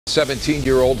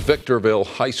17-year-old Victorville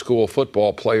high school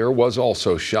football player was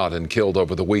also shot and killed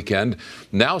over the weekend.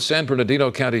 Now San Bernardino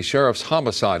County Sheriff's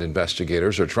homicide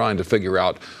investigators are trying to figure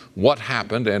out what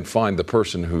happened and find the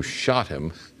person who shot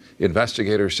him.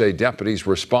 Investigators say deputies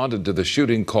responded to the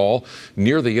shooting call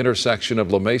near the intersection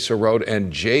of La Mesa Road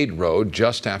and Jade Road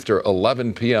just after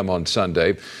 11 p.m. on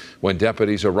Sunday. When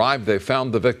deputies arrived, they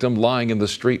found the victim lying in the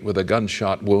street with a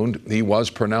gunshot wound. He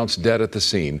was pronounced dead at the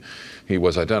scene. He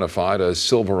was identified as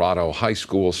Silverado High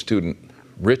School student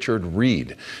Richard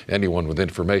Reed. Anyone with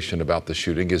information about the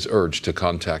shooting is urged to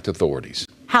contact authorities.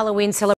 Halloween celebration.